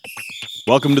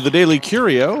Welcome to the Daily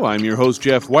Curio. I'm your host,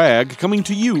 Jeff Wagg, coming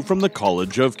to you from the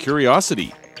College of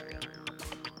Curiosity.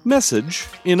 Message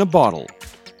in a bottle.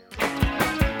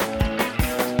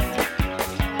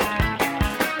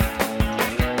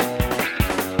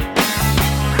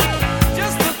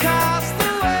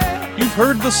 You've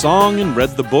heard the song and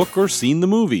read the book or seen the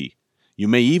movie. You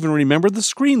may even remember the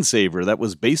screensaver that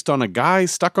was based on a guy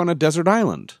stuck on a desert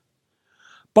island.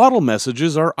 Bottle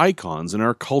messages are icons in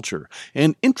our culture,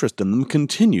 and interest in them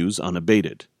continues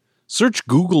unabated. Search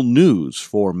Google News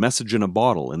for message in a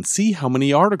bottle and see how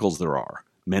many articles there are,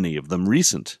 many of them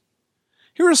recent.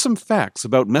 Here are some facts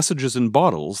about messages in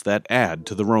bottles that add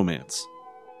to the romance.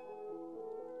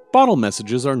 Bottle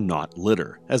messages are not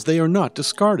litter, as they are not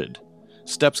discarded.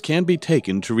 Steps can be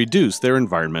taken to reduce their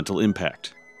environmental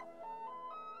impact.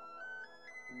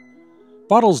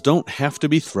 Bottles don't have to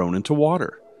be thrown into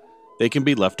water. They can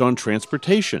be left on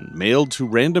transportation, mailed to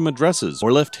random addresses,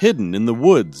 or left hidden in the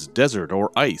woods, desert, or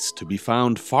ice to be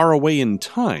found far away in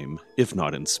time, if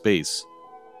not in space.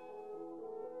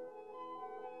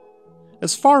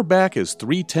 As far back as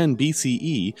 310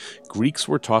 BCE, Greeks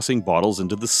were tossing bottles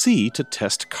into the sea to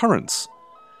test currents.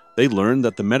 They learned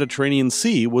that the Mediterranean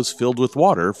Sea was filled with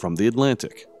water from the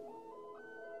Atlantic.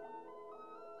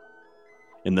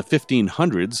 In the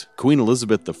 1500s, Queen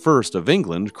Elizabeth I of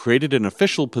England created an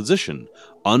official position,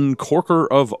 Uncorker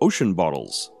of Ocean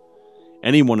Bottles.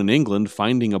 Anyone in England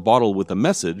finding a bottle with a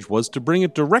message was to bring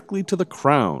it directly to the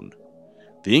crown.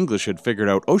 The English had figured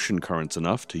out ocean currents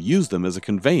enough to use them as a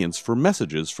conveyance for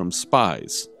messages from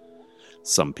spies.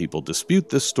 Some people dispute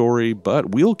this story,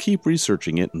 but we'll keep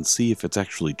researching it and see if it's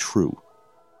actually true.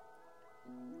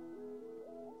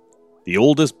 The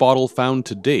oldest bottle found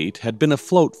to date had been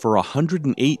afloat for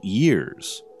 108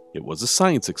 years. It was a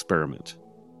science experiment.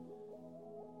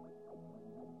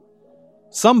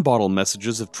 Some bottle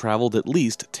messages have traveled at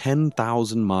least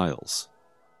 10,000 miles.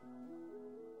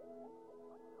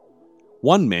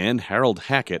 One man, Harold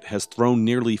Hackett, has thrown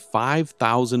nearly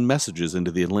 5,000 messages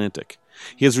into the Atlantic.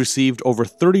 He has received over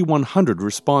 3,100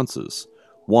 responses.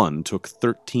 One took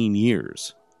 13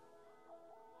 years.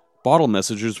 Bottle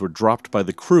messages were dropped by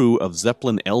the crew of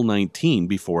Zeppelin L-19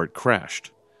 before it crashed.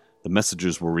 The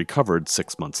messages were recovered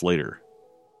 6 months later.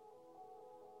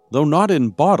 Though not in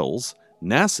bottles,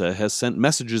 NASA has sent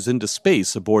messages into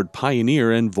space aboard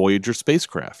Pioneer and Voyager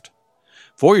spacecraft.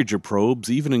 Voyager probes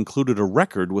even included a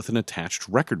record with an attached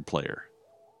record player.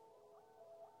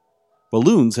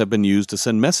 Balloons have been used to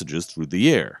send messages through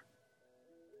the air.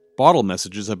 Bottle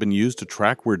messages have been used to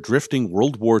track where drifting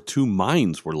World War II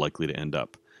mines were likely to end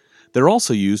up. They're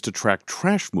also used to track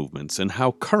trash movements and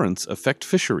how currents affect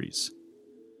fisheries.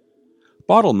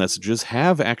 Bottle messages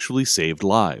have actually saved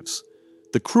lives.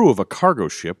 The crew of a cargo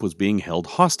ship was being held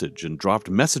hostage and dropped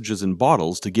messages in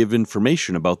bottles to give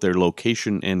information about their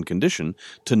location and condition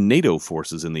to NATO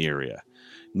forces in the area.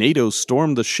 NATO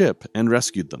stormed the ship and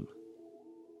rescued them.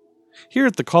 Here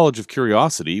at the College of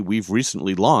Curiosity, we've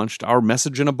recently launched our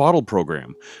Message in a Bottle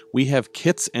program. We have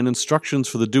kits and instructions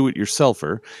for the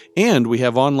do-it-yourselfer, and we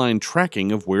have online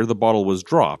tracking of where the bottle was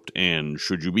dropped, and,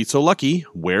 should you be so lucky,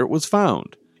 where it was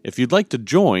found. If you'd like to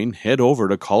join, head over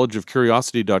to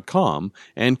collegeofcuriosity.com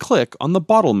and click on the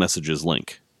Bottle Messages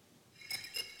link.